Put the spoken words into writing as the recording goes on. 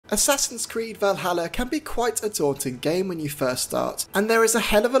Assassin's Creed Valhalla can be quite a daunting game when you first start, and there is a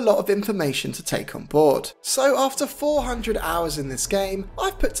hell of a lot of information to take on board. So after 400 hours in this game,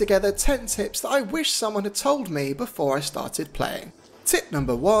 I've put together 10 tips that I wish someone had told me before I started playing. Tip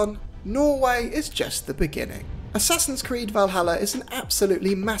number 1, Norway is just the beginning. Assassin's Creed Valhalla is an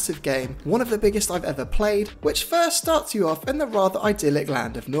absolutely massive game, one of the biggest I've ever played, which first starts you off in the rather idyllic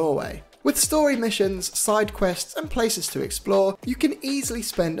land of Norway. With story missions, side quests and places to explore, you can easily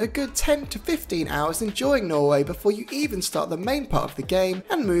spend a good 10 to 15 hours enjoying Norway before you even start the main part of the game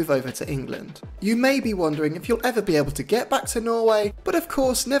and move over to England. You may be wondering if you'll ever be able to get back to Norway, but of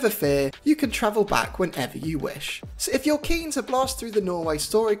course never fear, you can travel back whenever you wish. So if you're keen to blast through the Norway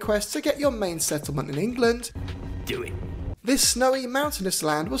story quest to get your main settlement in England, do it. This snowy mountainous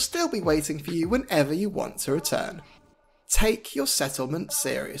land will still be waiting for you whenever you want to return. Take your settlement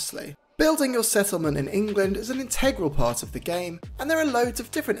seriously. Building your settlement in England is an integral part of the game, and there are loads of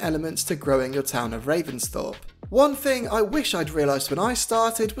different elements to growing your town of Ravensthorpe. One thing I wish I'd realised when I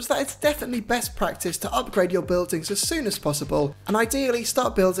started was that it's definitely best practice to upgrade your buildings as soon as possible, and ideally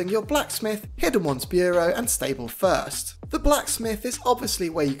start building your blacksmith, hidden ones bureau and stable first. The blacksmith is obviously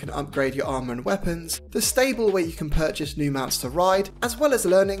where you can upgrade your armour and weapons, the stable where you can purchase new mounts to ride, as well as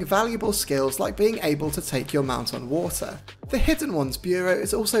learning valuable skills like being able to take your mount on water. The hidden ones bureau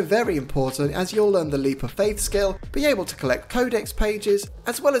is also very important as you'll learn the leap of faith skill, be able to collect codex pages,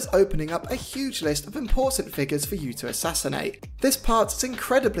 as well as opening up a huge list of important figures for you to assassinate. This part is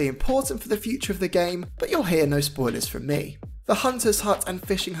incredibly important for the future of the game, but you'll hear no spoilers from me. The Hunter's Hut and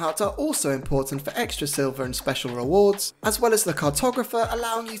Fishing Hut are also important for extra silver and special rewards, as well as the Cartographer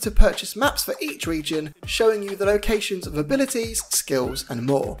allowing you to purchase maps for each region, showing you the locations of abilities, skills and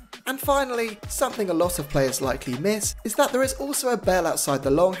more. And finally, something a lot of players likely miss, is that there is also a bell outside the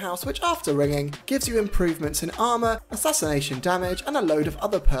Longhouse which after ringing, gives you improvements in armour, assassination damage and a load of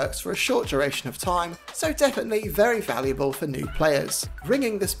other perks for a short duration of time, so definitely very valuable for new players.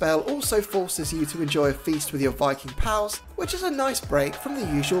 Ringing this bell also forces you to enjoy a feast with your Viking pals, which is a nice break from the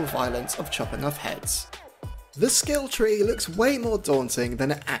usual violence of chopping off heads. The skill tree looks way more daunting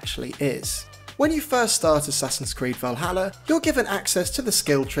than it actually is. When you first start Assassin's Creed Valhalla, you're given access to the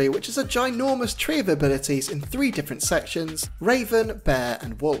skill tree, which is a ginormous tree of abilities in 3 different sections: Raven, Bear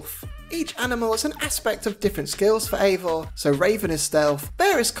and Wolf. Each animal is an aspect of different skills for Eivor, so Raven is stealth,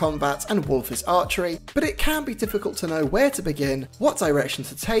 Bear is combat and Wolf is archery, but it can be difficult to know where to begin, what direction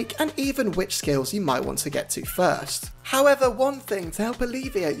to take and even which skills you might want to get to first. However, one thing to help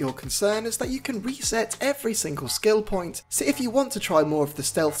alleviate your concern is that you can reset every single skill point, so if you want to try more of the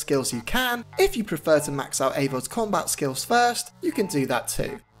stealth skills you can. If you prefer to max out Eivor's combat skills first, you can do that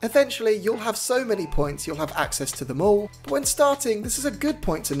too. Eventually you'll have so many points you'll have access to them all, but when starting this is a good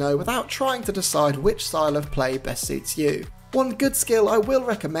point to know without trying to decide which style of play best suits you. One good skill I will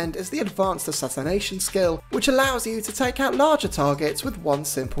recommend is the Advanced Assassination skill, which allows you to take out larger targets with one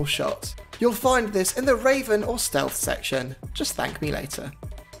simple shot. You'll find this in the Raven or Stealth section, just thank me later.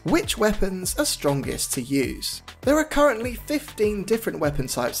 Which weapons are strongest to use? There are currently 15 different weapon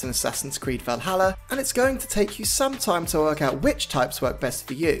types in Assassin's Creed Valhalla, and it's going to take you some time to work out which types work best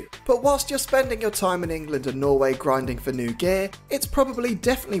for you. But whilst you're spending your time in England and Norway grinding for new gear, it's probably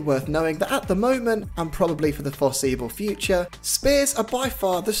definitely worth knowing that at the moment, and probably for the foreseeable future, spears are by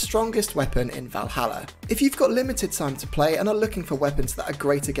far the strongest weapon in Valhalla. If you've got limited time to play and are looking for weapons that are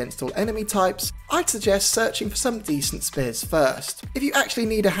great against all enemy types, I'd suggest searching for some decent spears first. If you actually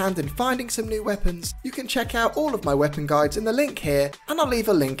need a hand in finding some new weapons, you can check out all of my weapon guides in the link here, and I'll leave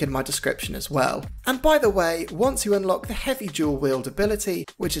a link in my description as well. And by the way, once you unlock the heavy dual wield ability,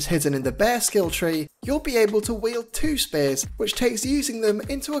 which is hidden in the Bear skill tree, you'll be able to wield 2 spears, which takes using them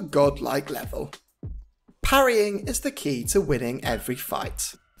into a godlike level. Parrying is the key to winning every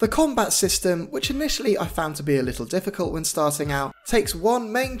fight. The combat system, which initially I found to be a little difficult when starting out, takes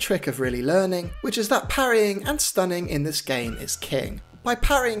one main trick of really learning, which is that parrying and stunning in this game is king. By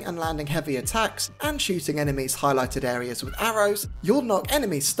parrying and landing heavy attacks and shooting enemies' highlighted areas with arrows, you'll knock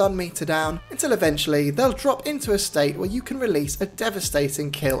enemies' stun meter down until eventually they'll drop into a state where you can release a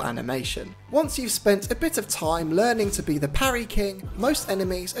devastating kill animation. Once you've spent a bit of time learning to be the parry king, most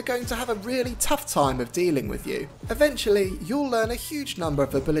enemies are going to have a really tough time of dealing with you. Eventually, you'll learn a huge number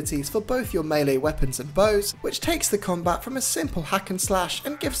of abilities for both your melee weapons and bows, which takes the combat from a simple hack and slash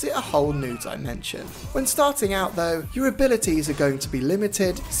and gives it a whole new dimension. When starting out though, your abilities are going to be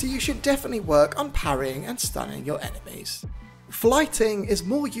limited, so you should definitely work on parrying and stunning your enemies. Flyting is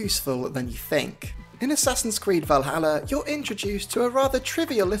more useful than you think. In Assassin's Creed Valhalla, you're introduced to a rather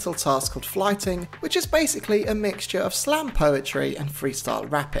trivial little task called Flyting, which is basically a mixture of slam poetry and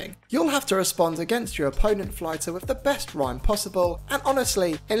freestyle rapping. You'll have to respond against your opponent Flyter with the best rhyme possible, and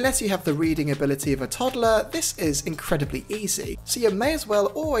honestly, unless you have the reading ability of a toddler, this is incredibly easy, so you may as well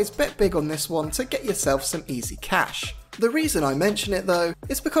always bet big on this one to get yourself some easy cash. The reason I mention it though,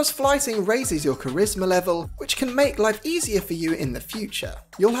 is because Flyting raises your charisma level, which can make life easier for you in the future.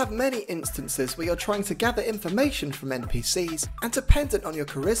 You'll have many instances where you're trying to gather information from NPCs, and dependent on your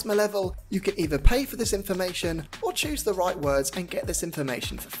charisma level, you can either pay for this information, or choose the right words and get this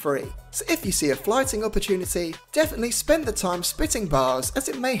information for free. So if you see a Flyting opportunity, definitely spend the time spitting bars, as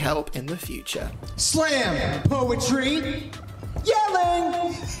it may help in the future. Slam poetry,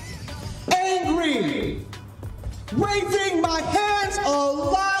 yelling, angry, raising my hands a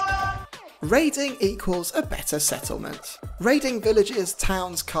lot. Raiding equals a better settlement. Raiding villages,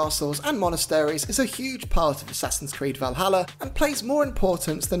 towns, castles and monasteries is a huge part of Assassin's Creed Valhalla and plays more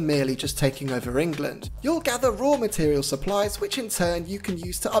importance than merely just taking over England. You'll gather raw material supplies which in turn you can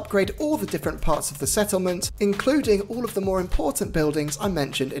use to upgrade all the different parts of the settlement, including all of the more important buildings I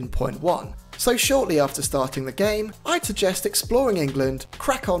mentioned in point 1. So shortly after starting the game, I'd suggest exploring England,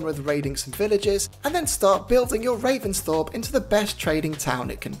 crack on with raiding some villages, and then start building your Ravensthorpe into the best trading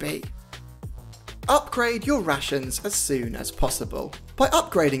town it can be. Upgrade your rations as soon as possible. By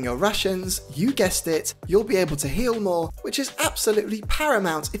upgrading your rations, you guessed it, you'll be able to heal more, which is absolutely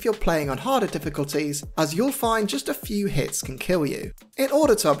paramount if you're playing on harder difficulties, as you'll find just a few hits can kill you. In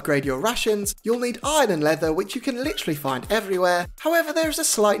order to upgrade your rations, you'll need iron and leather, which you can literally find everywhere. However, there is a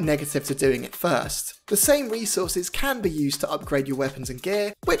slight negative to doing it first. The same resources can be used to upgrade your weapons and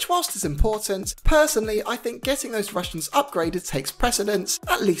gear, which whilst is important, personally I think getting those rations upgraded takes precedence,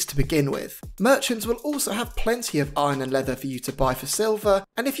 at least to begin with. Merchants will also have plenty of iron and leather for you to buy for silver,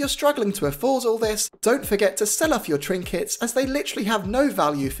 and if you're struggling to afford all this, don't forget to sell off your trinkets, as they literally have no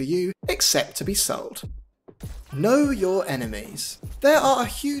value for you except to be sold. Know your enemies. There are a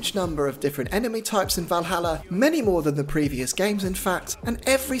huge number of different enemy types in Valhalla, many more than the previous games in fact, and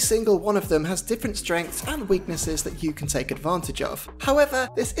every single one of them has different strengths and weaknesses that you can take advantage of. However,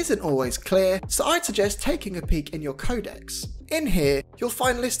 this isn't always clear, so I'd suggest taking a peek in your codex. In here, you'll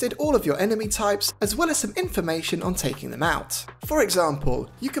find listed all of your enemy types, as well as some information on taking them out. For example,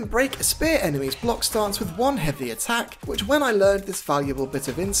 you can break a spear enemy's block stance with one heavy attack, which when I learned this valuable bit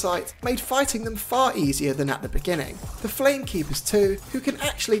of insight, made fighting them far easier than at the beginning. The Flamekeepers too, who can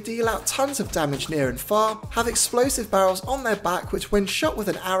actually deal out tons of damage near and far, have explosive barrels on their back which when shot with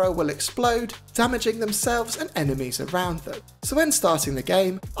an arrow will explode, damaging themselves and enemies around them. So when starting the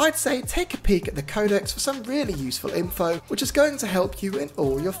game, I'd say take a peek at the codex for some really useful info, which is going to help you in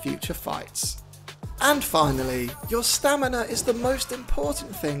all your future fights. And finally, your stamina is the most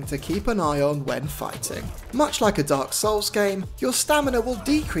important thing to keep an eye on when fighting. Much like a Dark Souls game, your stamina will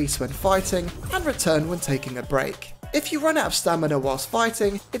decrease when fighting and return when taking a break. If you run out of stamina whilst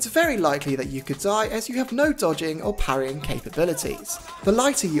fighting, it's very likely that you could die as you have no dodging or parrying capabilities. The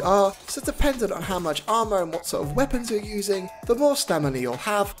lighter you are, so dependent on how much armour and what sort of weapons you're using, the more stamina you'll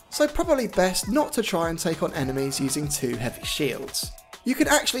have, so probably best not to try and take on enemies using too heavy shields. You can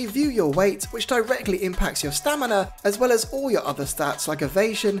actually view your weight, which directly impacts your stamina, as well as all your other stats like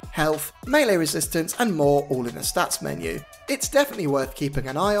evasion, health, melee resistance and more, all in the stats menu. It's definitely worth keeping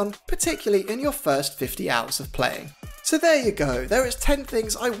an eye on, particularly in your first 50 hours of playing. So there you go, there is 10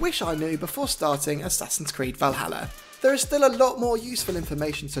 things I wish I knew before starting Assassin's Creed Valhalla. There is still a lot more useful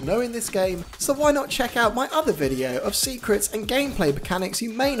information to know in this game, so why not check out my other video of secrets and gameplay mechanics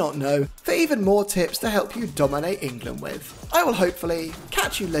you may not know for even more tips to help you dominate England with. I will hopefully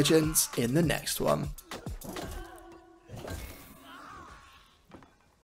catch you legends in the next one.